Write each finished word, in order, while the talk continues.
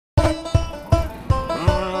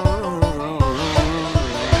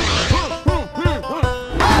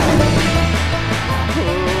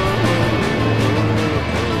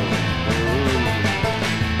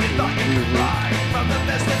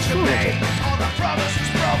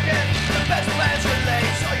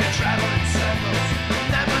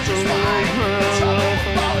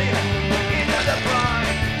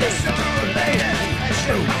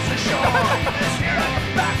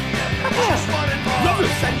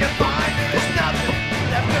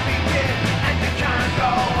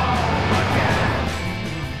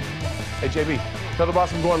JB, tell the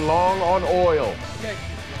boss I'm going long on oil. Okay.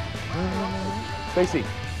 Stacy,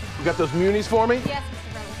 you got those munis for me? Yes,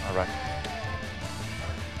 Mr. Berg. All right.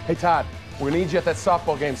 Hey, Todd, we're gonna need you at that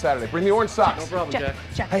softball game Saturday. Bring the orange socks. No problem,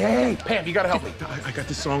 Jack. Hey, Pam, you gotta help me. I got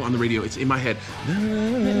this song on the radio. It's in my head.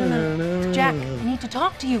 No. Jack, I need to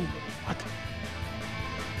talk to you. What?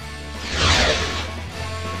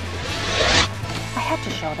 I had to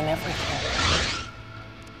show them everything.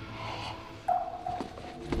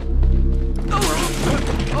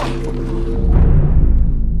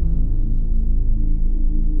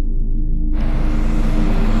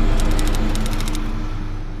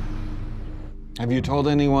 Have you told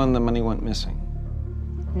anyone the money went missing?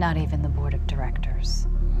 Not even the board of directors.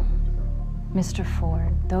 Mr.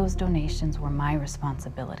 Ford, those donations were my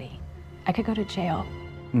responsibility. I could go to jail.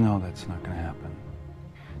 No, that's not gonna happen.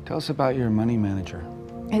 Tell us about your money manager.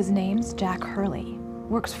 His name's Jack Hurley.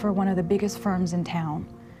 Works for one of the biggest firms in town.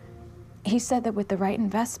 He said that with the right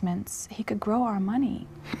investments, he could grow our money.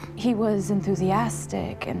 He was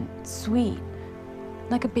enthusiastic and sweet,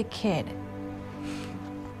 like a big kid.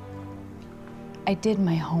 I did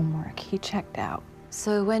my homework. He checked out.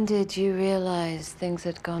 So when did you realize things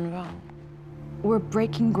had gone wrong? We're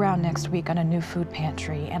breaking ground next week on a new food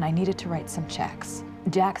pantry, and I needed to write some checks.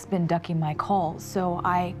 Jack's been ducking my calls, so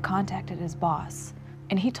I contacted his boss.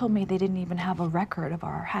 And he told me they didn't even have a record of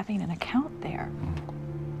our having an account there.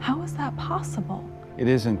 How is that possible? It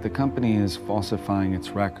isn't. The company is falsifying its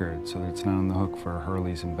record so that it's not on the hook for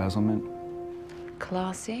Hurley's embezzlement.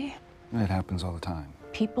 Classy? It happens all the time.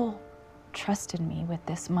 People trusted me with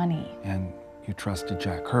this money. And you trusted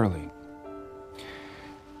Jack Hurley.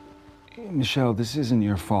 Michelle, this isn't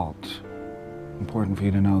your fault. Important for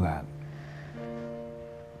you to know that.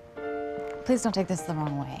 Please don't take this the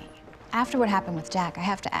wrong way. After what happened with Jack, I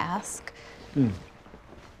have to ask,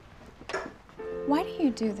 why do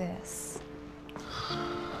you do this?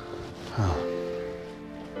 Oh.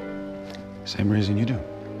 Same reason you do.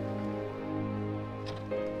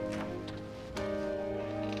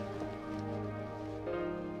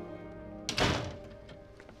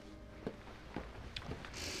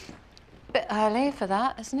 Bit early for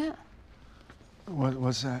that, isn't it?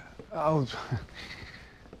 What's that? Oh,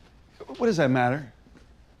 what does that matter?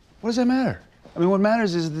 What does that matter? I mean, what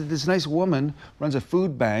matters is that this nice woman runs a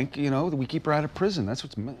food bank, you know, that we keep her out of prison. That's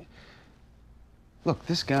what's... Look,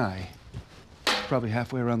 this guy is probably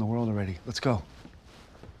halfway around the world already. Let's go.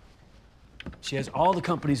 She has all the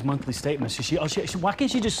company's monthly statements. Why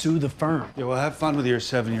can't she just sue the firm? Yeah, well, have fun with your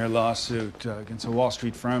 7-year lawsuit against a Wall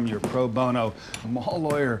Street firm. You're pro bono mall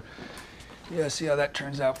lawyer. Yeah, see how that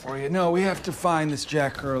turns out for you. No, we have to find this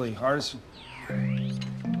Jack Hurley. Artisan.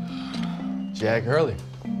 Jack Hurley,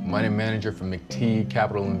 money manager for McTeague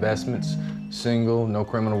Capital Investments. Single, no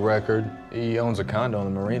criminal record. He owns a condo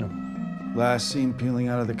in the marina. Last seen peeling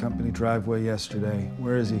out of the company driveway yesterday.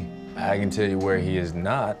 Where is he? I can tell you where he is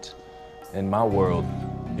not. In my world,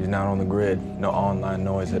 he's not on the grid. No online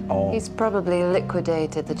noise at all. He's probably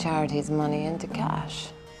liquidated the charity's money into cash.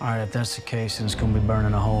 All right, if that's the case, then it's gonna be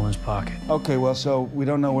burning a hole in his pocket. Okay, well, so we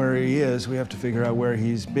don't know where he is. We have to figure out where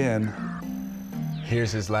he's been.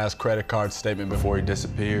 Here's his last credit card statement before he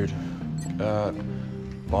disappeared.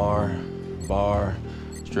 Bar,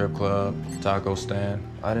 strip club, taco stand.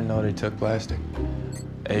 I didn't know they took plastic.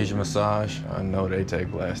 Asian massage, I know they take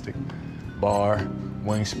plastic. Bar,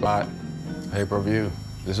 wing spot, pay-per-view.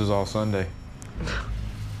 This was all Sunday.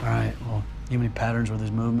 All right, well, you have any patterns with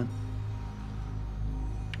his movement?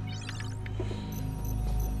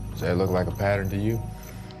 Does that look like a pattern to you?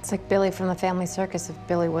 It's like Billy from the Family Circus if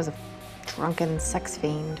Billy was a drunken sex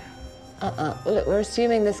fiend. Well, look, we're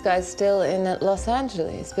assuming this guy's still in Los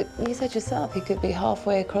Angeles, but you said yourself he could be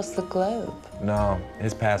halfway across the globe. No,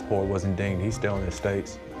 his passport wasn't dinged. He's still in the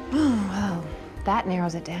States. Oh, well, that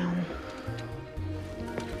narrows it down.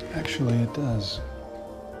 Actually, it does.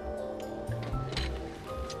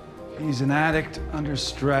 He's an addict under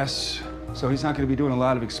stress, so he's not going to be doing a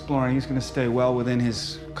lot of exploring. He's going to stay well within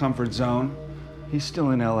his comfort zone. He's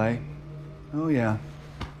still in LA. Oh, yeah.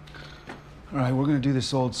 All right, we're going to do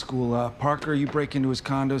this old school. Parker, you break into his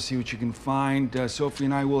condo, see what you can find. Sophie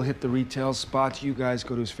and I will hit the retail spots. You guys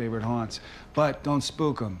go to his favorite haunts. But don't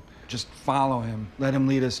spook him. Just follow him. Let him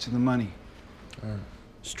lead us to the money.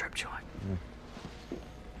 Strip joint.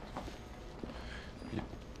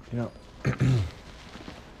 You know,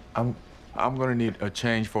 I'm gonna need a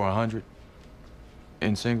change for 100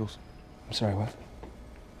 in singles. I'm sorry, what?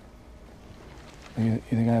 You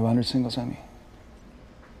think I have 100 singles on me?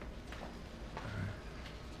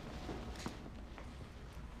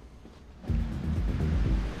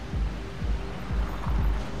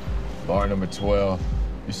 Bar number 12,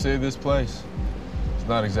 You see this place? It's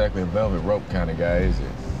not exactly a velvet rope kind of guy, is it?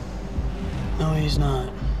 No, he's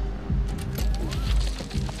not.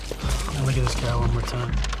 Now look at this guy one more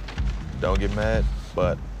time. Don't get mad,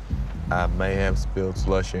 but I may have spilled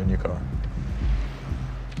slushy in your car.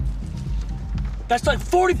 That's like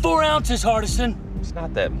 44 ounces, Hardison. It's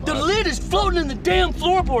not that much. The lid is floating in the damn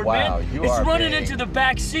floorboard, Wow, man. you it's are running being into the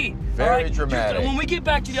back seat. very all dramatic. When we get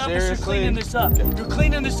back to the office, you're Seriously? cleaning this up. You're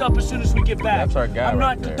cleaning this up as soon as we get back. That's our guy I'm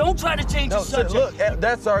right not. there. Don't try to change No, the subject. look,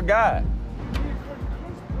 that's our guy.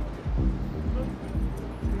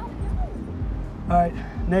 All right,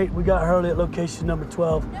 Nate, we got Hurley at location number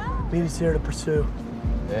 12. Meet us here to pursue.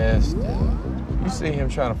 Yes, you see him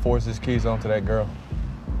trying to force his keys onto that girl?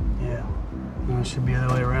 Yeah. Well, it should be the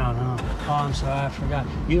other way around, huh? Oh, I'm sorry, I forgot.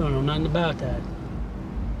 You don't know nothing about that.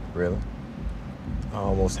 Really? I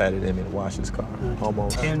almost had it in me to wash his car.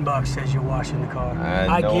 Almost. $10 says you're washing the car.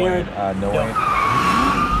 I know it. I know it.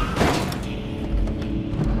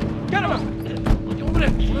 Get him! Over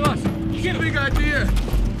there, with us. Get a big idea.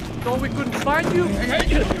 Thought we couldn't find you?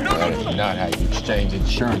 Hey, no, That is not how you exchange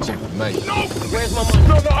insurance information. No! Where's my money?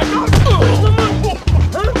 No, I got it! Where's the money?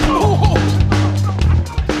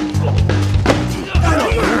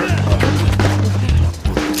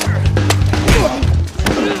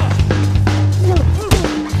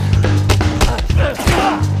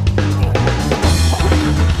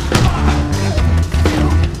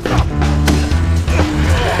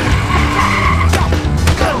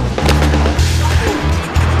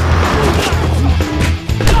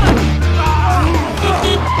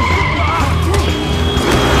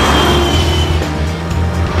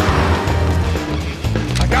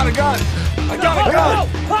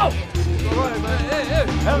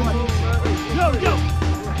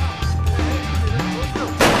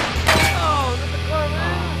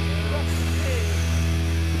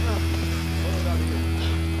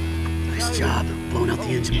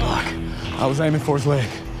 I was aiming for his leg.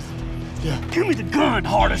 Yeah. Give me the gun,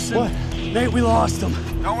 Hardison. What? Nate, we lost him.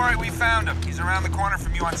 Don't worry, we found him. He's around the corner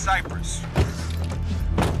from you on Cypress.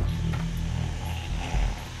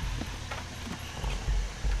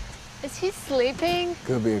 Is he sleeping?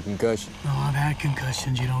 Could be a concussion. No, I've had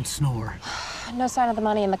concussions. You don't snore. No sign of the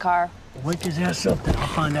money in the car. Wake his ass up, then I'll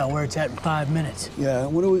find out where it's at in 5 minutes. Yeah,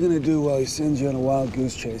 what are we gonna do while he sends you on a wild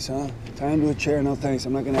goose chase, huh? Tie him to a chair, no thanks.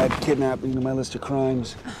 I'm not gonna add kidnapping to my list of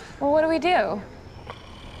crimes. Well, what do we do?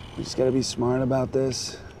 We just gotta be smart about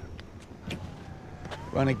this.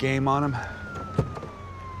 Run a game on him.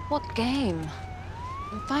 What game?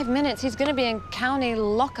 In 5 minutes, he's gonna be in county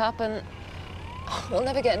lockup and we'll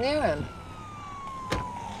never get near him.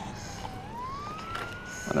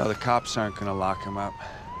 Oh, no, the cops aren't gonna lock him up.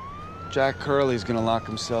 Jack Curley's gonna lock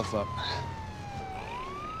himself up.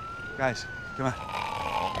 Guys, come on.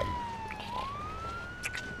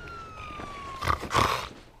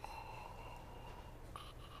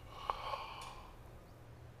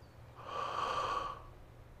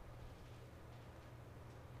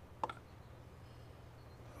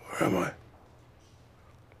 Where am I?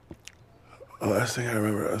 The last thing I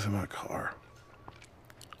remember, I was in my car.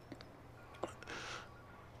 I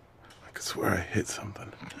could swear I hit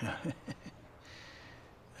something.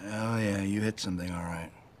 Oh, yeah, you hit something, all right.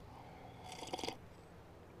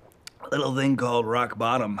 A little thing called rock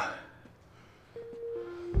bottom.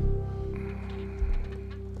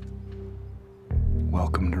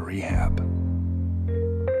 Welcome to rehab.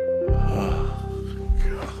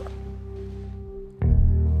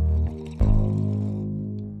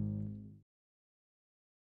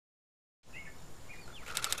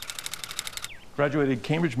 Graduated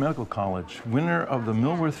Cambridge Medical College, winner of the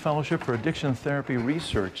Millworth Fellowship for Addiction Therapy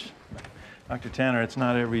Research. Dr. Tanner, it's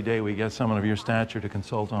not every day we get someone of your stature to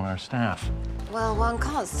consult on our staff. Well, one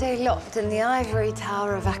can't stay locked in the ivory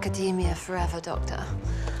tower of academia forever, Doctor.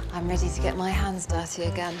 I'm ready to get my hands dirty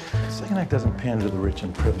again. The second act doesn't pander to the rich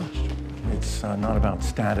and privileged. It's not about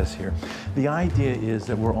status here. The idea is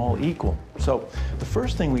that we're all equal. So the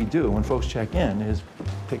first thing we do when folks check in is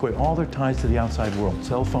take away all their ties to the outside world.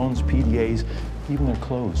 Cell phones, PDAs, even their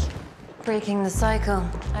clothes. Breaking the cycle.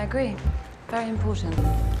 I agree. Very important.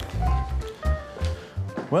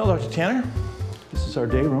 Well, Dr. Tanner, this is our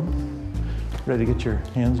day room. Ready to get your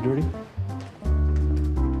hands dirty?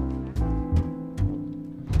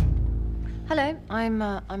 Hello,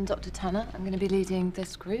 I'm Dr. Tanner. I'm going to be leading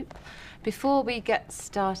this group. Before we get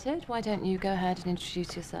started, why don't you go ahead and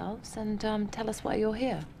introduce yourselves and tell us why you're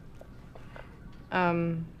here?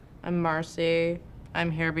 I'm Marcy.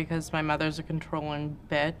 I'm here because my mother's a controlling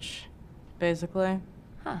bitch, basically.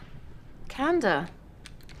 Huh. Candor.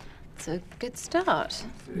 It's a good start,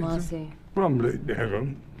 Marcy. Probably,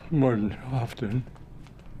 Darren, more than often.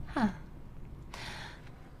 Huh.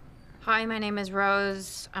 Hi, my name is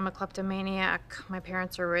Rose. I'm a kleptomaniac. My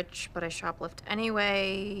parents are rich, but I shoplift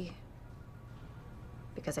anyway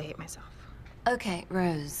because I hate myself. Okay,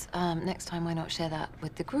 Rose, next time why not share that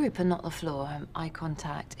with the group and not the floor? Eye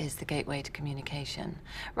contact is the gateway to communication.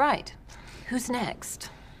 Right, who's next?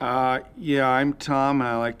 Yeah, I'm Tom and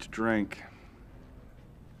I like to drink.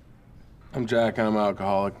 I'm Jack and I'm an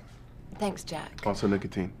alcoholic. Thanks, Jack. Also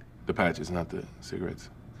nicotine. The patches, not the cigarettes.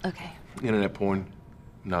 Okay. Internet porn.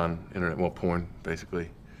 Non-internet, well, porn, basically.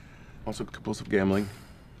 Also compulsive gambling,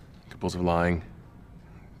 compulsive lying,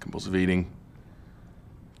 compulsive eating.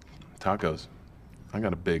 Tacos. I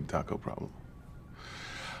got a big taco problem.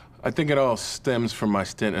 I think it all stems from my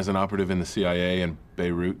stint as an operative in the CIA in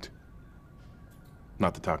Beirut.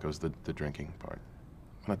 Not the tacos, the drinking part.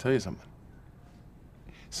 Can I tell you something?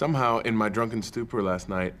 Somehow, in my drunken stupor last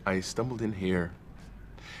night, I stumbled in here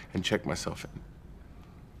and checked myself in.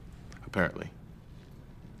 Apparently.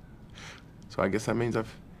 So I guess that means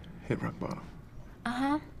I've hit rock bottom.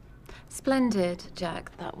 Uh-huh. Splendid,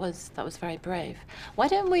 Jack. That was very brave. Why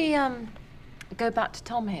don't we go back to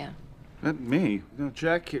Tom here? Me? No,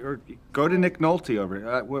 Jack, or go to Nick Nolte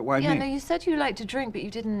over. Why me? Yeah, no, you said you like to drink, but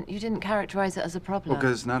you didn't characterize it as a problem. Well,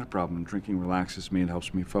 because it's not a problem. Drinking relaxes me and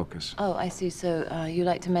helps me focus. Oh, I see. So you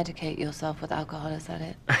like to medicate yourself with alcohol, is that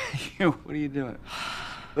it? What are you doing?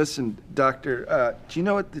 Listen, doctor, do you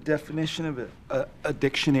know what the definition of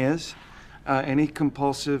addiction is? Any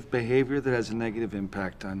compulsive behavior that has a negative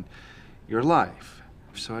impact on your life.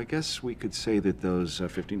 So I guess we could say that those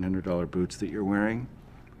 $1,500 boots that you're wearing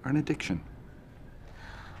are an addiction.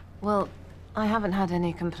 Well, I haven't had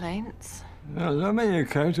any complaints. Now, let me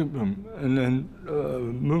account of them and then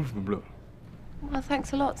move the blow. Well,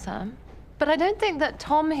 thanks a lot, Sam. But I don't think that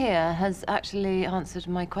Tom here has actually answered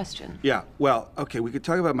my question. Yeah, well, okay, we could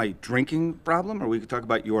talk about my drinking problem, or we could talk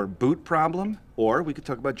about your boot problem, or we could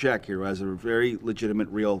talk about Jack here, who has a very legitimate,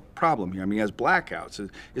 real problem here. I mean, he has blackouts.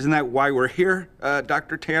 Isn't that why we're here,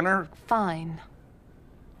 Dr. Tanner? Fine.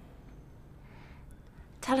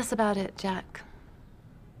 Tell us about it, Jack.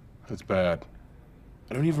 That's bad.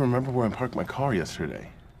 I don't even remember where I parked my car yesterday.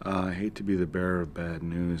 I hate to be the bearer of bad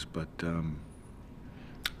news, but,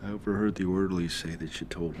 I overheard the orderlies say that you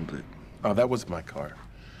totaled it. Oh, that was my car.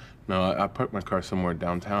 No, I parked my car somewhere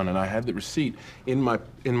downtown, and I had the receipt in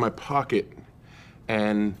my pocket,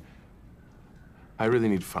 and I really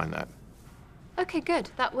need to find that. Okay, good.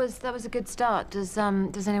 That was a good start. Does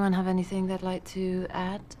anyone have anything they'd like to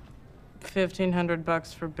add?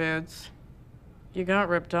 $1,500 for boots. You got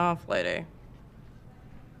ripped off, lady.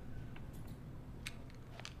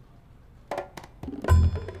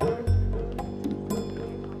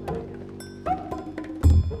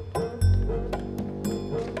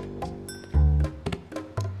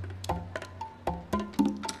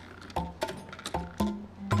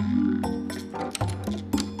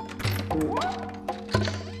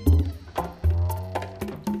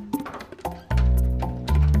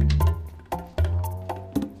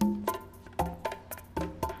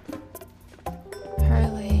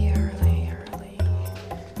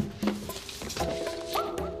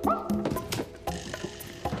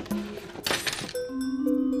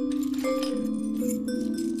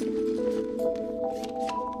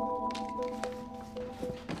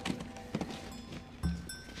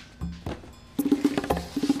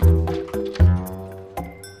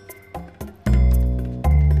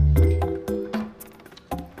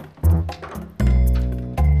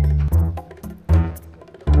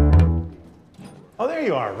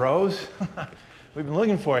 Rose. We've been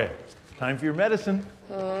looking for you. Time for your medicine.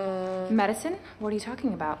 Medicine? What are you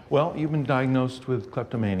talking about? Well, you've been diagnosed with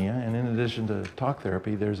kleptomania, and in addition to talk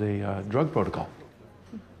therapy, there's a drug protocol.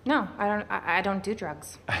 No, I don't do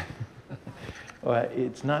drugs. Well,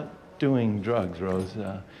 it's not doing drugs, Rose.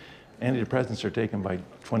 Antidepressants are taken by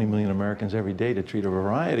 20 million Americans every day to treat a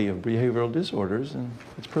variety of behavioral disorders, and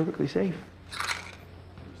it's perfectly safe.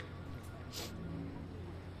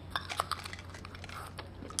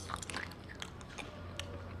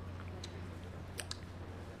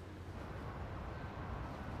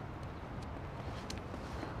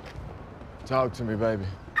 Talk to me, baby.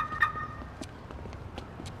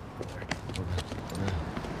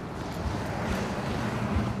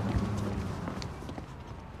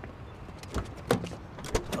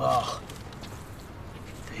 Oh.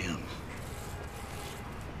 Damn.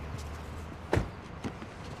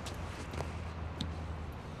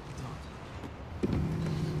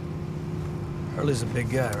 Hurley's a big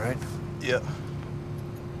guy, right? Yeah.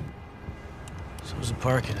 So's the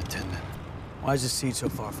parking attendant. Why is the seat so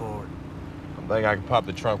far forward? I think I can pop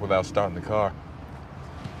the trunk without starting the car.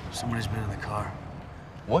 Somebody's been in the car.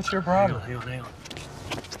 What's your problem? Hang on.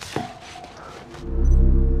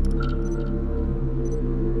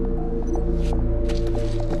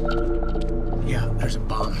 Yeah, there's a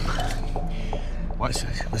bomb. What? Listen.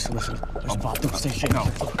 There's a bomb. Don't stay shaking. No.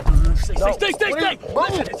 Stay.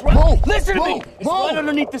 Listen, it's right. Move. Listen to me. Move. It's right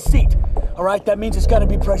underneath the seat. All right, that means it's got to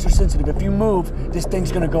be pressure sensitive. If you move, this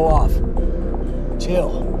thing's gonna go off.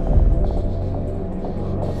 Chill.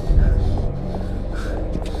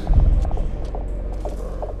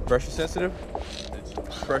 Pressure sensitive? It's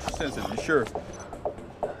pressure sensitive, you sure?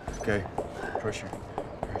 Okay, pressure.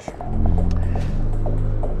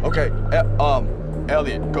 Okay,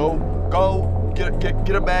 Elliot, go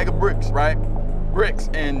get a bag of bricks, right? Bricks,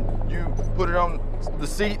 and you put it on the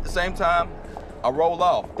seat at the same time. I roll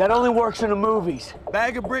off. That only works in the movies.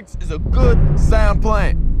 Bag of bricks is a good sound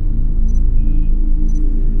plan.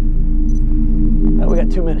 We got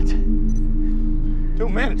 2 minutes. 2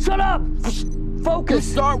 minutes? Shut up! Focus!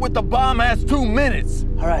 You start with the bomb has 2 minutes.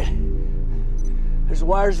 All right. There's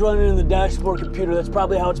wires running in the dashboard computer. That's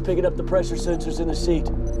probably how it's picking up the pressure sensors in the seat.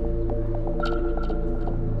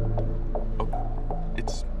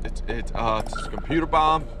 It's a computer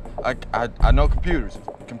bomb. I know computers.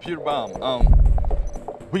 Computer bomb.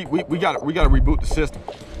 We gotta reboot the system.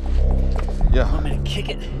 Yeah. Want me to kick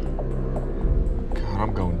it? God,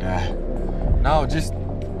 I'm gonna die. No, just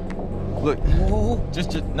look.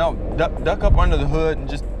 Just no. Duck up under the hood and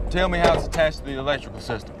just tell me how it's attached to the electrical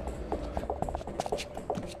system.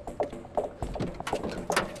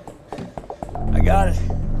 I got it.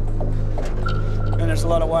 And there's a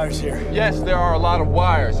lot of wires here. Yes, there are a lot of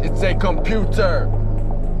wires. It's a computer.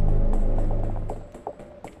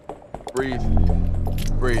 Breathe.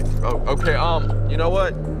 Oh, okay, you know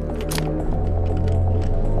what?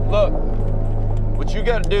 Look, what you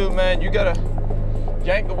gotta do, man, you gotta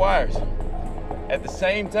yank the wires. At the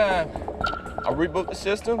same time, I reboot the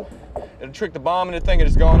system, it'll trick the bomb into thinking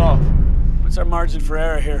it's going off. What's our margin for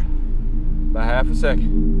error here? About half a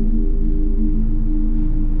second.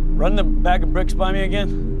 Run the bag of bricks by me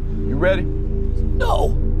again. You ready?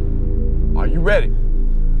 No. Are you ready?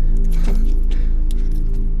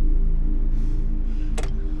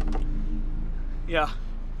 Yeah.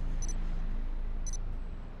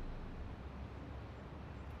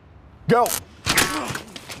 Go.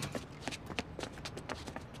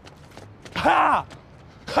 Ha!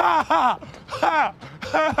 Ha ha! Ha!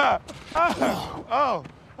 Ha! Oh!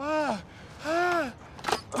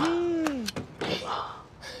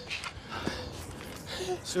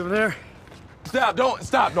 Souvenir? Stop,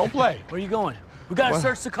 don't play. Where are you going? We gotta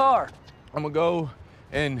search the car. I'm gonna go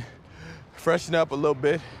and freshen up a little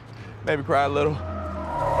bit, maybe cry a little.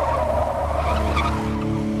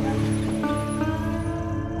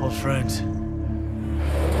 Old friends.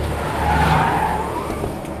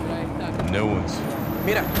 New ones.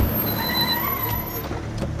 Mira.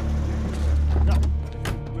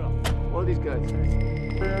 What are these guys?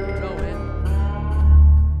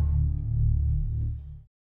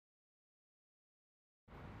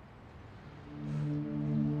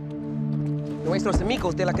 Nuestros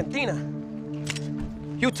amigos de la cantina.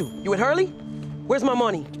 You two, you with Hurley? Where's my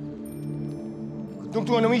money?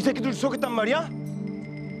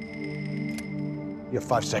 You have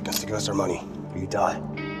 5 seconds to give us our money, or you die.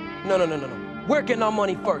 No. We're getting our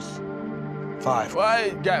money first. 5.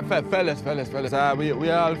 Well, fellas. We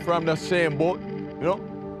all from the same boat, you know?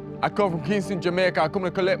 I come from Kingston, Jamaica. I come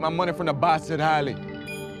to collect my money from the boss at Harley.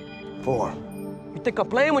 4. You think I'm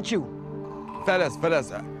playing with you? Fellas,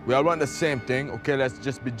 we all want the same thing. Okay, let's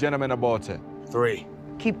just be gentlemen about it. 3.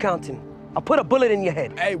 Keep counting. I'll put a bullet in your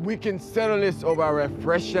head. Hey, we can settle this over a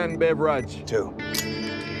refreshing beverage. 2.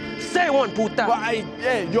 Say one, puta. But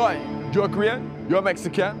hey, you're Korean, you're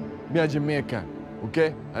Mexican, me a Jamaican,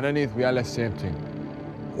 okay? Underneath, we all the same thing.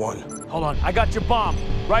 1. Hold on, I got your bomb,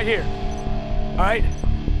 right here. All right?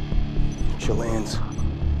 Chileans.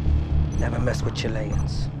 Never mess with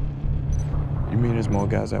Chileans. You mean there's more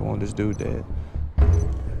guys that want this dude dead?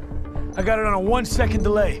 I got it on a 1-second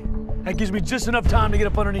delay. That gives me just enough time to get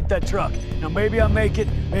up underneath that truck. Now, maybe I make it,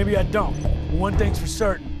 maybe I don't. But one thing's for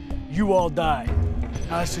certain, you all die.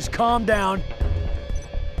 Now, let's just calm down,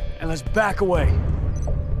 and let's back away.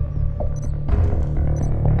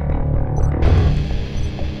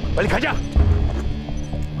 ¡Vaya!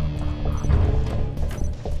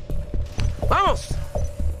 ¡Vamos!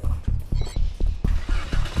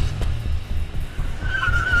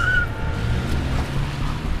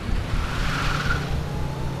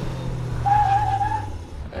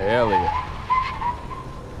 Hey, Elliot.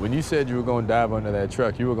 When you said you were gonna dive under that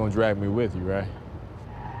truck, you were gonna drag me with you, right?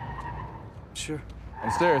 Sure.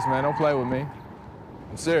 I'm serious, man. Don't play with me.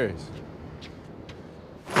 I'm serious.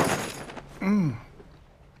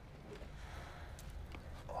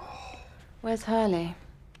 Where's Hurley?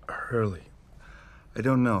 Hurley. I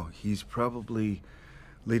don't know. He's probably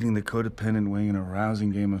leading the codependent wing in a rousing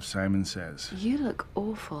game of Simon Says. You look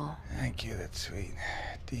awful. Thank you, that's sweet.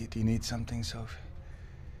 Do you need something, Sophie?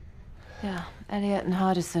 Yeah, Elliot and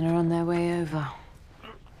Hardison are on their way over.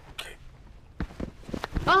 Okay.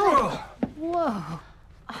 Oh! Whoa.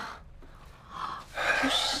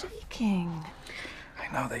 You're shaking. I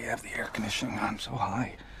know they have the air conditioning on so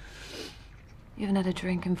high. You haven't had a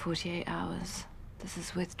drink in 48 hours. This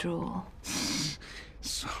is withdrawal.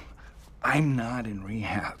 So, I'm not in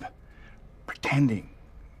rehab. Pretending.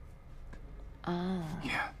 Oh.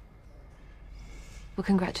 Yeah. Well,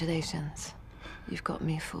 congratulations. You've got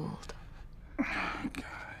me fooled.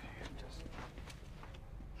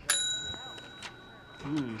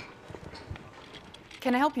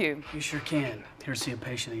 Can I help you? You sure can. Here to see a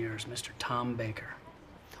patient of yours, Mr. Tom Baker.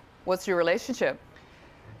 What's your relationship?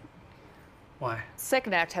 Why?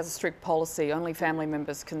 Second Act has a strict policy. Only family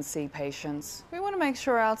members can see patients. We want to make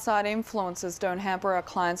sure outside influences don't hamper our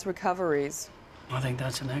clients' recoveries. I think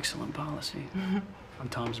that's an excellent policy. I'm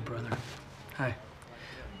Tom's brother. Hi.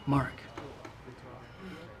 Mark.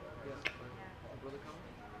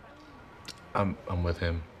 I'm with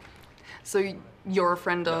him. So you're a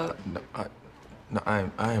friend of... I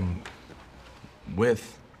am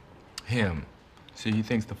with him. See, he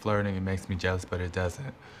thinks the flirting, it makes me jealous, but it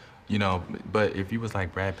doesn't. You know, but if you was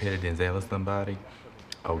like Brad Pitt or Denzel or somebody,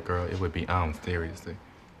 oh girl, it would be on, seriously.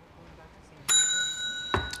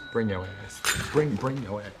 Bring your ass. Bring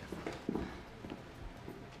your ass.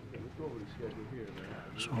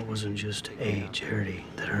 So it wasn't just a charity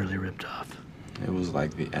that Hurley ripped off. It was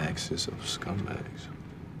like the axis of scumbags.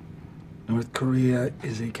 North Korea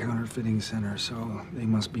is a counterfeiting center, so they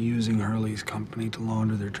must be using Hurley's company to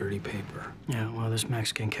launder their dirty paper. Yeah, well, this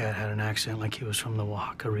Mexican cat had an accent like he was from the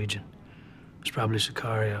Oaxaca region. It's probably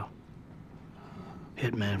Sicario.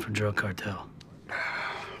 Hitman for drug cartel.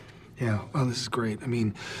 Yeah, well, this is great. I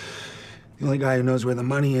mean, the only guy who knows where the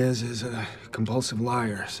money is a compulsive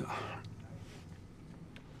liar, so...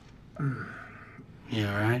 You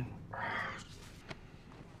all right?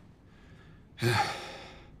 Yeah.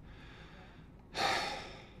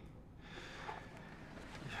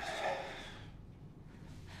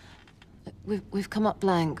 We've come up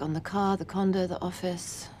blank on the car, the condo, the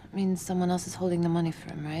office. Means someone else is holding the money for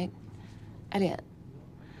him, right? Elliot,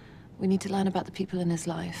 we need to learn about the people in his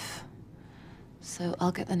life. So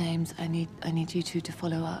I'll get the names. I need you two to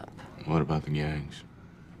follow up. What about the gangs?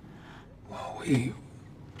 Well,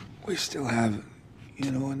 we still have,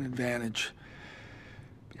 you know, an advantage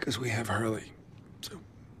because we have Hurley. So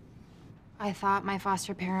I thought my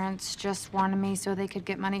foster parents just wanted me so they could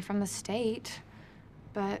get money from the state.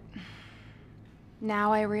 But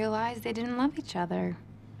now I realize they didn't love each other.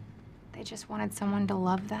 They just wanted someone to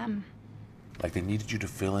love them. Like they needed you to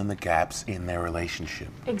fill in the gaps in their relationship.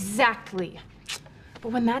 Exactly.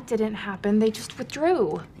 But when that didn't happen, they just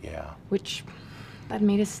withdrew. Yeah. Which led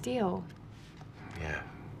me to steal. Yeah.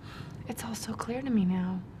 It's all so clear to me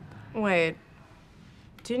now. Wait,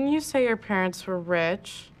 didn't you say your parents were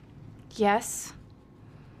rich? Yes.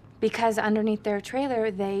 Because underneath their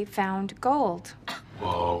trailer, they found gold.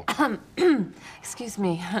 Whoa. Excuse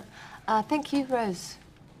me. Thank you, Rose.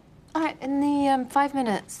 All right, in the 5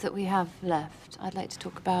 minutes that we have left, I'd like to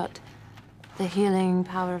talk about the healing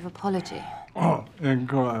power of apology. Oh, in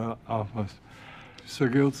court office.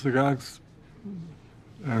 Seguilt cigars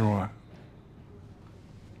and what?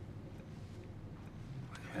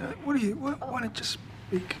 What do you want to just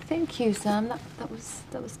speak? Thank you, Sam. That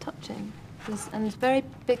was touching. And it's very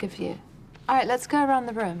big of you. All right, let's go around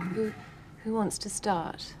the room. Who wants to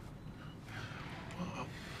start?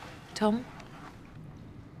 Tom?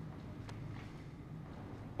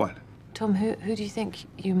 What? Tom, who do you think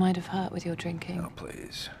you might have hurt with your drinking? Oh,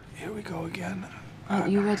 please. Here we go again.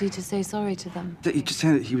 Aren't you ready to say sorry to them? He just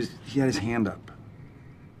had he had his hand up.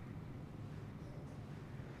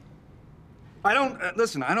 I don't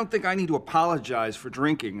listen. I don't think I need to apologize for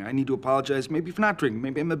drinking. I need to apologize maybe for not drinking.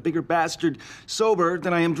 Maybe I'm a bigger bastard sober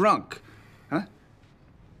than I am drunk. Huh?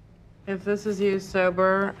 If this is you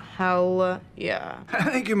sober, hell yeah.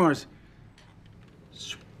 Thank you, Mars.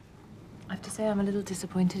 I have to say I'm a little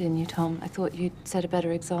disappointed in you, Tom. I thought you'd set a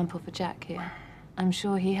better example for Jack here. I'm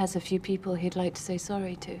sure he has a few people he'd like to say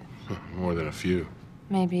sorry to. More than a few.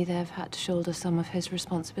 Maybe they've had to shoulder some of his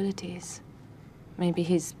responsibilities. Maybe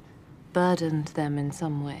he's burdened them in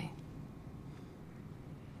some way.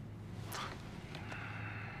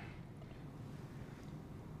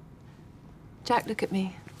 Jack, look at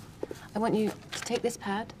me. I want you to take this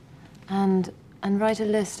pad, and And write a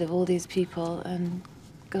list of all these people and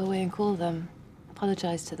go away and call them.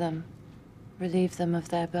 Apologize to them. Relieve them of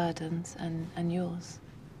their burdens and yours.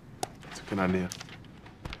 It's a good idea.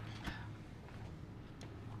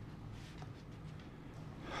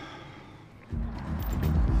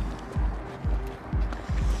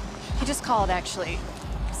 He just called, actually.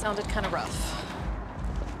 Sounded kind of rough.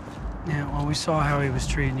 Yeah, well, we saw how he was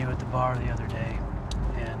treating you at the bar the other day,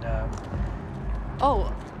 and,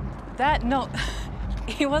 Oh, no.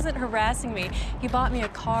 He wasn't harassing me. He bought me a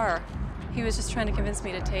car. He was just trying to convince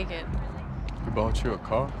me to take it. He bought you a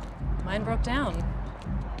car? Mine broke down.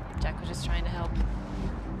 Jack was just trying to help.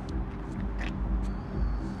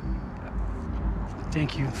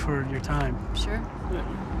 Thank you for your time. Sure.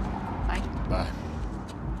 Bye. Bye.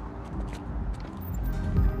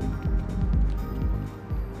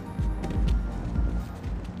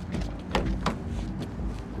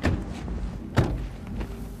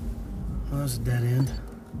 Well, that was a dead end.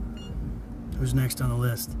 Who's next on the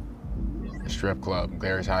list? The strip club,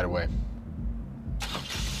 Gary's Hideaway.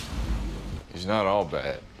 He's not all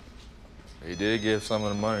bad. He did give some of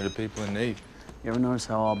the money to people in need. You ever notice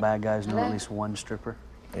how all bad guys know at least one stripper?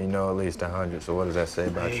 You know at least 100, so what does that say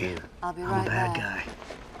about you? I'll be I'm right a bad there. guy.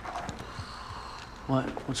 What?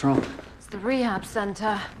 What's wrong? It's the rehab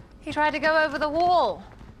center. He tried to go over the wall.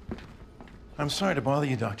 I'm sorry to bother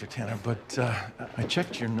you, Dr. Tanner, but I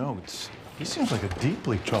checked your notes. He seems like a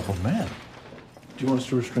deeply troubled man. Do you want us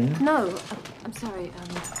to restrain him? No, I'm sorry.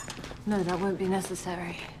 No, that won't be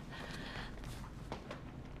necessary.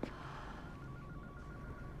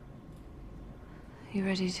 You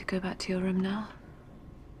ready to go back to your room now?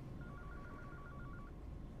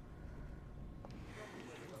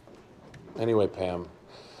 Anyway, Pam,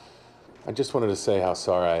 I just wanted to say how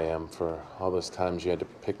sorry I am for all those times you had to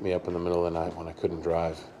pick me up in the middle of the night when I couldn't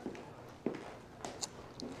drive.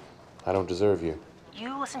 I don't deserve you.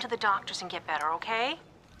 You listen to the doctors and get better, okay?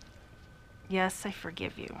 Yes, I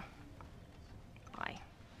forgive you. Bye.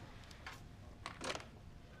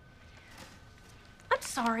 I'm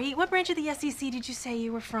sorry. What branch of the SEC did you say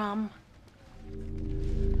you were from?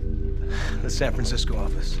 The San Francisco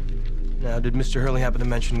office. Now, did Mr. Hurley happen to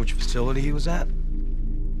mention which facility he was at?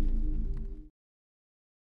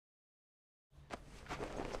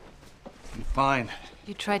 I'm fine.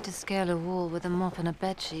 You tried to scale a wall with a mop and a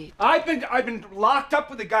bedsheet. I've been locked up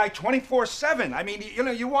with the guy 24/7. I mean, you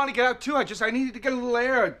know, you want to get out too. I needed to get a little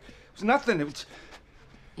air. It was nothing. It was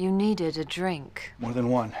You needed a drink. more than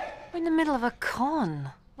one. We're in the middle of a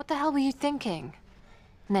con. What the hell were you thinking?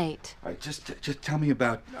 Nate. All right, just tell me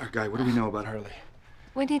about our guy. What do we know about Hurley?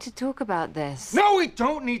 We need to talk about this. No, we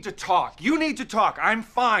don't need to talk. You need to talk. I'm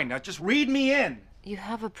fine. Now just read me in. You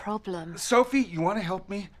have a problem. Sophie, you want to help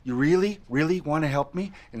me? You really, really want to help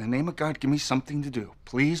me? In the name of God, give me something to do.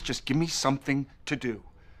 Please, just give me something to do.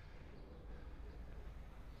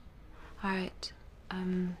 All right.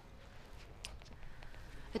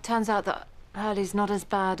 It turns out that Hurley's not as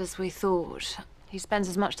bad as we thought. He spends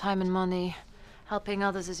as much time and money helping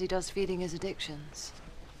others as he does feeding his addictions.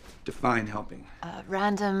 Define helping.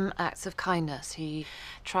 Random acts of kindness. He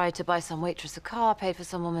tried to buy some waitress a car, paid for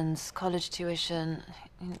some woman's college tuition.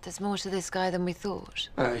 There's more to this guy than we thought.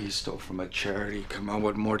 He stole from a charity. Come on,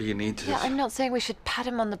 what more do you need to... Yeah, I'm not saying we should pat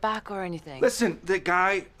him on the back or anything. Listen, the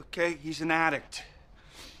guy, okay, he's an addict.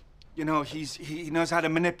 You know, he knows how to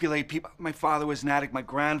manipulate people. My father was an addict, my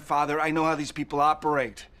grandfather. I know how these people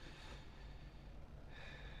operate.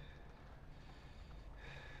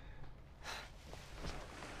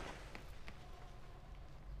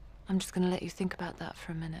 I'm just gonna let you think about that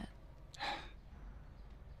for a minute.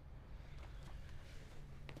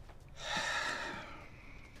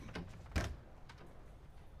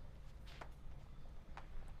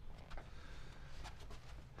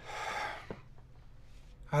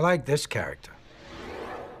 I like this character.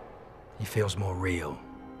 He feels more real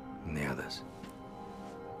than the others.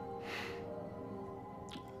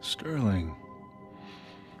 Sterling.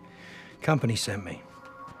 Company sent me.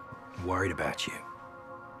 Worried about you.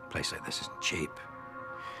 A place like this isn't cheap.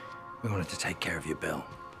 We wanted to take care of your bill.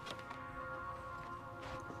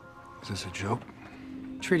 Is this a joke?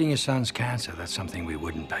 Treating your son's cancer, that's something we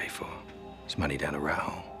wouldn't pay for. It's money down a rat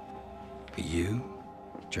hole. But you,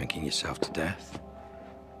 drinking yourself to death,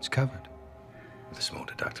 it's covered. With a small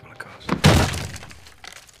deductible, of course.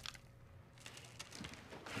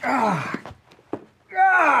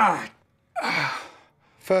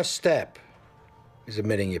 First step is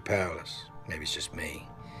admitting you're powerless. Maybe it's just me,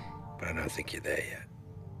 but I don't think you're there yet.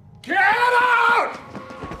 Get out!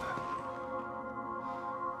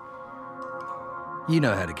 You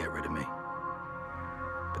know how to get rid of me.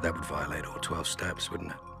 But that would violate all 12 steps,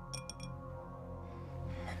 wouldn't it?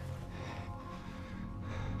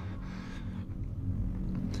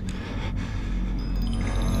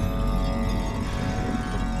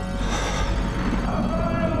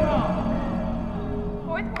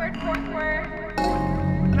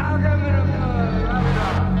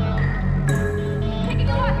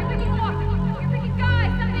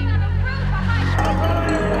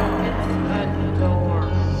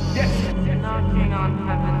 on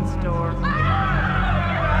heaven's door.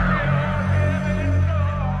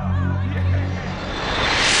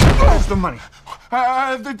 Where's the money?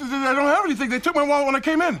 I don't have anything. They took my wallet when I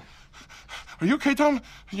came in. Are you okay, Tom?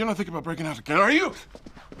 You're not thinking about breaking out again, are you?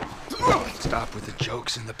 Stop with the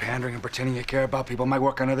jokes and the pandering and pretending you care about people. It might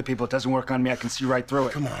work on other people. It doesn't work on me. I can see right through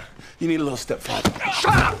it. Come on. You need a little step forward.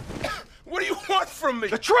 Shut up! What do you want from me?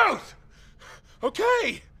 The truth!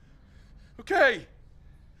 Okay. Okay.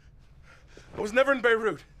 I was never in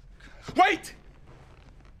Beirut. Wait!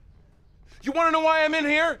 You want to know why I'm in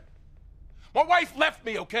here? My wife left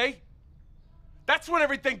me, okay? That's when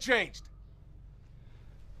everything changed.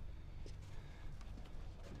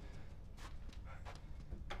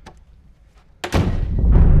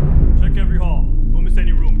 Check every hall. Don't miss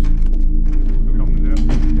any rooms.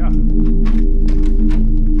 Yeah.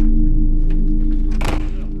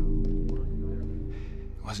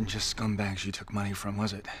 It wasn't just scumbags you took money from,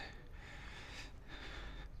 was it?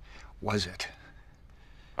 Was it?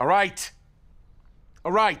 All right.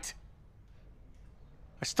 All right.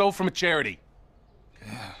 I stole from a charity.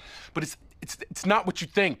 Yeah. But it's not what you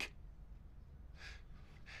think.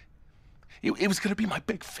 It was gonna be my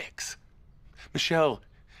big fix. Michelle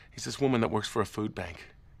is this woman that works for a food bank.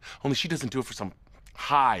 Only she doesn't do it for some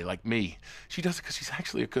high like me. She does it because she's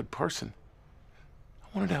actually a good person. I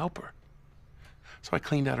wanted to help her. So I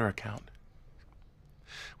cleaned out her account.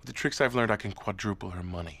 With the tricks I've learned, I can quadruple her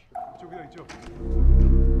money.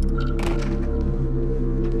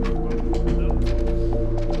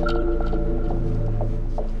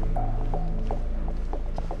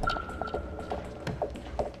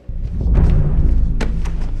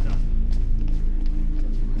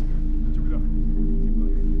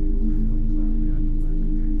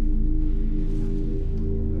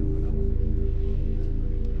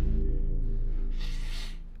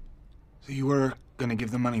 So you were gonna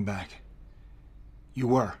give the money back? You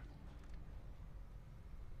were?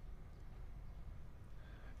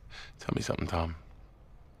 Tell me something, Tom.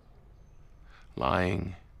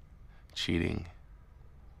 Lying, cheating,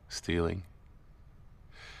 stealing.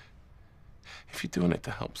 If you're doing it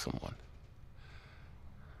to help someone,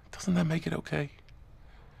 doesn't that make it okay?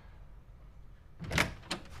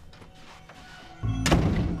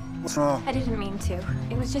 What's wrong? I didn't mean to.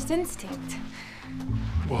 It was just instinct.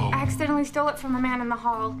 Whoa. I accidentally stole it from a man in the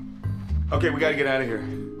hall. Okay, we gotta get out of here.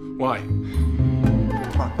 Why?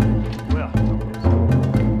 Come on.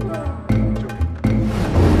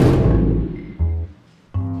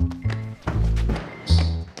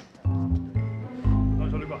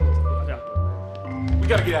 We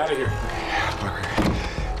gotta get out of here. Parker,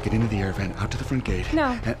 get into the air vent, out to the front gate.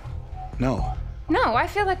 No. No. No, I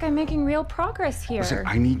feel like I'm making real progress here. Listen,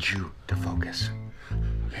 I need you to focus.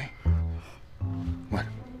 Okay? What?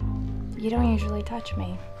 You don't usually touch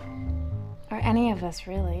me. Or any of us,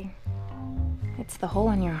 really. It's the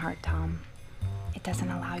hole in your heart, Tom. It doesn't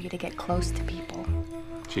allow you to get close to people.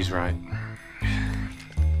 She's right.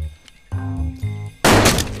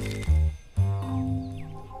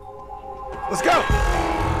 Let's go!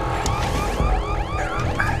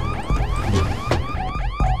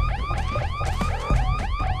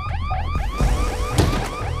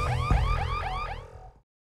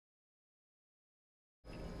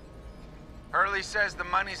 Hurley says the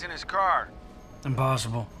money's in his car.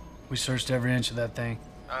 Impossible. We searched every inch of that thing.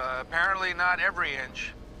 Apparently not every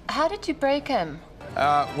inch. How did you break him?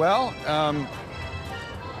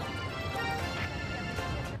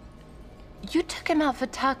 You took him out for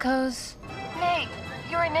tacos? Nate,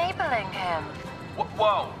 you're enabling him.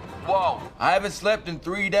 Whoa, whoa. I haven't slept in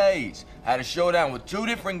 3 days. I had a showdown with 2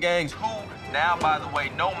 different gangs who, now, by the way,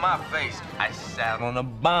 know my face. I sat on a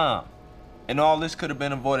bomb. And all this could have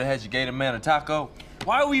been avoided had you gave a man a taco.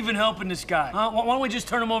 Why are we even helping this guy? Huh? Why don't we just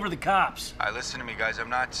turn him over to the cops? All right, listen to me, guys. I'm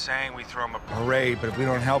not saying we throw him a parade, but if we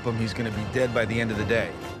don't help him, he's gonna be dead by the end of the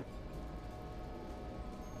day.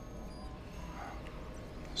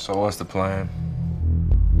 So what's the plan?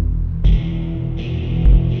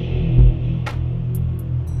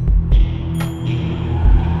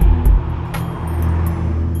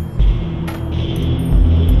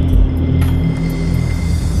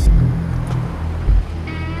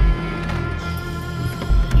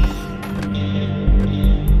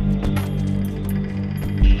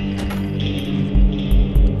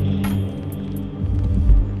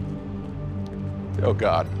 Oh,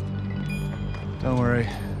 God. Don't worry.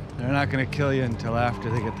 They're not gonna kill you until after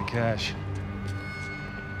they get the cash.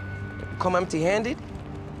 You come empty-handed?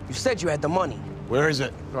 You said you had the money. Where is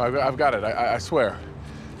it? No, I've got it. I swear.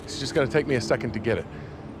 It's just gonna take me a second to get it.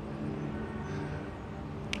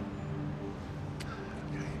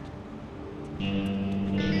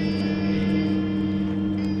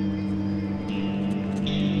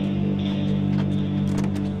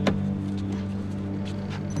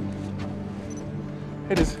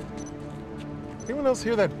 else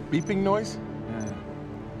hear that beeping noise? Yeah.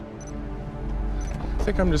 I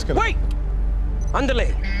think I'm just gonna... Wait!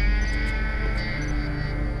 Underlay.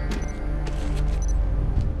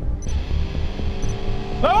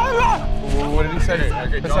 What did he say?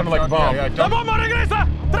 It sounded like a bomb. ¡La bomba regresa!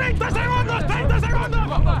 ¡30 segundos! ¡30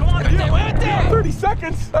 segundos! 30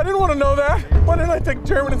 seconds? I didn't want to know that. Why didn't I take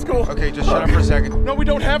German in school? Okay, just shut up for a second. No, we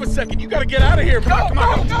don't have a second. You gotta get out of here. Come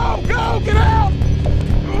on, go! Get out!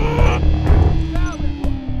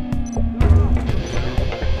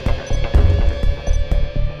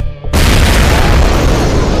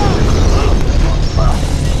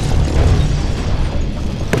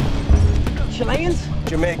 Chileans?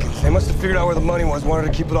 Jamaicans. They must have figured out where the money was,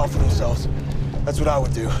 wanted to keep it all for themselves. That's what I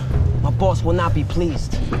would do. My boss will not be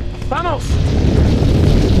pleased. ¡Vamos!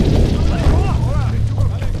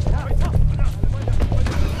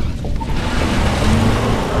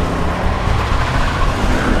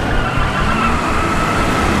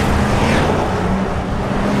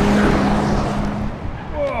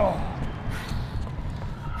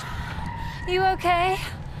 You okay?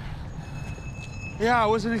 Yeah, I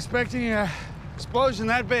wasn't expecting an explosion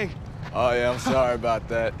that big. Oh, yeah, I'm sorry about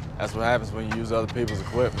that. That's what happens when you use other people's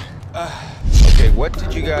equipment. Okay, what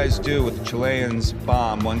did you guys do with the Chilean's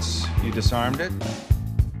bomb once you disarmed it?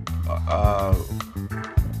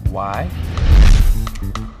 Why?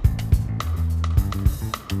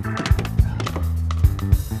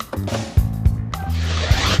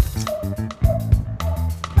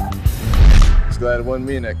 Just glad it wasn't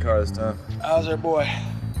me in that car this time. How's our boy?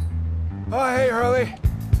 Oh, hey, Hurley.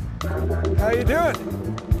 How you doing?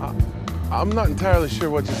 I'm not entirely sure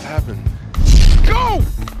what just happened. Go!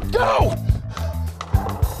 Go!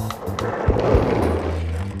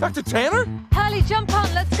 Dr. Tanner? Hurley, jump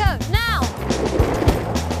on, let's go, now!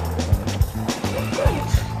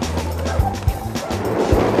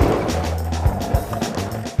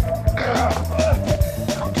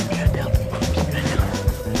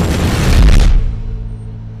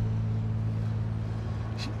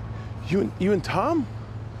 You and Tom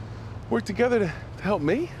work together to help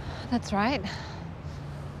me? That's right.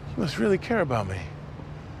 You must really care about me.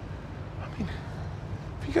 I mean,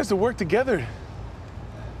 if you guys to work together,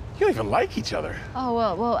 you don't even like each other. Oh,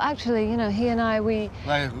 well, actually, you know, he and I, we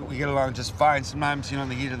get along just fine. Sometimes, you know, in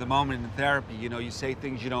the heat of the moment in therapy, you know, you say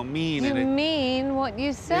things you don't mean. You mean what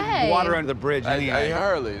you say. Water under the bridge, anyway. Hey,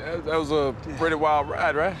 Hurley, that was a pretty wild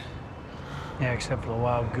ride, right? Yeah, except for the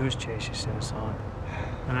wild goose chase you sent us on.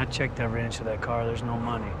 And I checked every inch of that car. There's no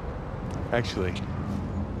money. Actually.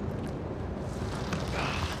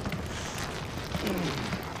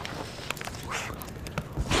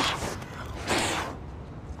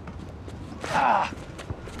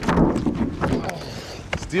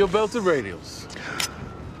 Steel belted radials.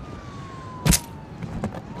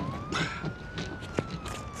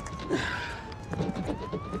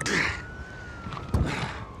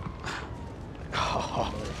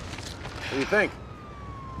 What do you think?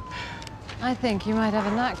 I think you might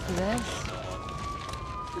have a knack for this.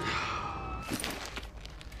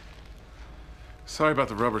 Sorry about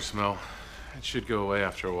the rubber smell. It should go away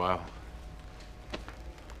after a while.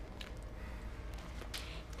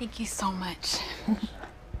 Thank you so much.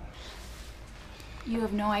 You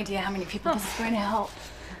have no idea how many people this is going to help.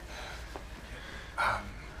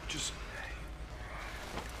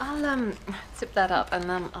 I'll zip that up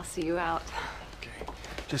and I'll see you out.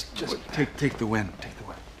 Just take the win. Take the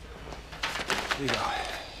win. There you go.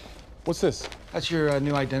 What's this? That's your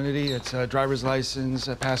new identity. It's a driver's license,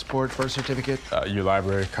 a passport, birth certificate. Your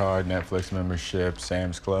library card, Netflix membership,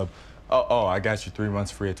 Sam's Club. Oh, I got you 3 months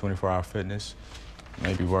free at 24-hour fitness.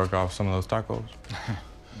 Maybe work off some of those tacos.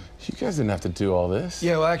 You guys didn't have to do all this.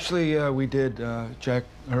 Yeah, well, actually, we did. Jack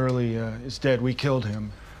Hurley is dead. We killed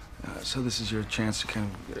him. So this is your chance to kind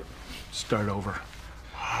of start over.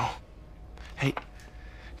 Wow. Hey,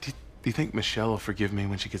 do you think Michelle will forgive me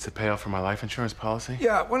when she gets the payoff for my life insurance policy?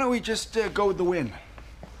 Yeah, why don't we just go with the win?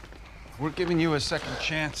 We're giving you a second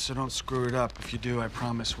chance, so don't screw it up. If you do, I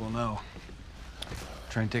promise we'll know.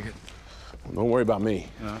 Train ticket. Well, don't worry about me.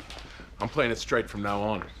 I'm playing it straight from now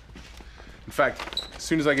on. In fact, as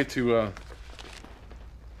soon as I get to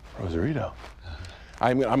Rosarito,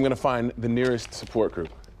 I'm gonna find the nearest support group.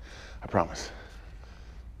 I promise.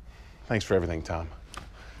 Thanks for everything, Tom.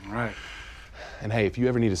 All right. And hey, if you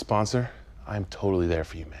ever need a sponsor, I'm totally there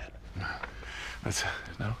for you, man.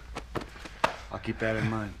 No? I'll keep that in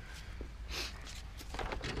mind.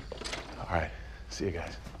 All right. See you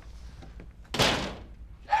guys.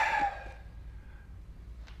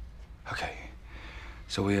 Okay.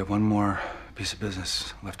 So we have one more piece of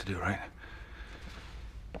business left to do, right?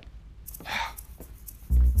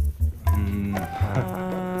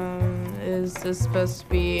 Is this supposed to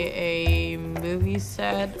be a movie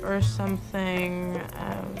set or something?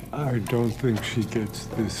 I don't think she gets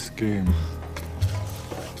this game.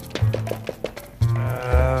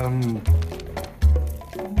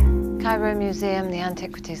 Cairo Museum, the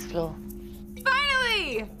antiquities floor.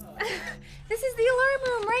 Finally! This is the alarm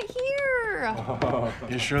room right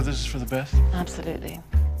here. You sure this is for the Beth? Absolutely.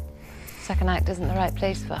 Second act isn't the right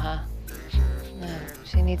place for her. No,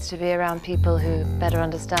 she needs to be around people who better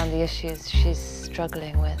understand the issues she's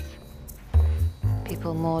struggling with.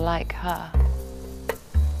 People more like her.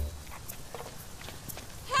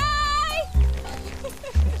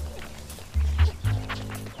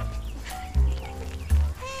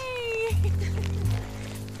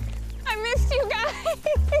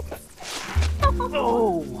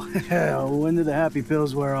 Oh, when do the happy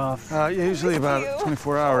pills wear off? Usually about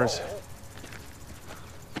 24 hours.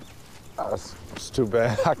 It's too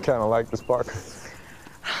bad. I kind of like this park.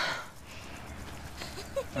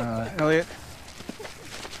 Elliot?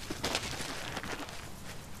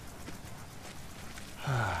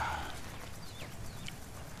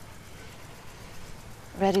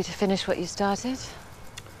 Ready to finish what you started?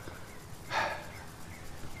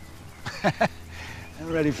 I'm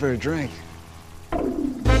ready for a drink.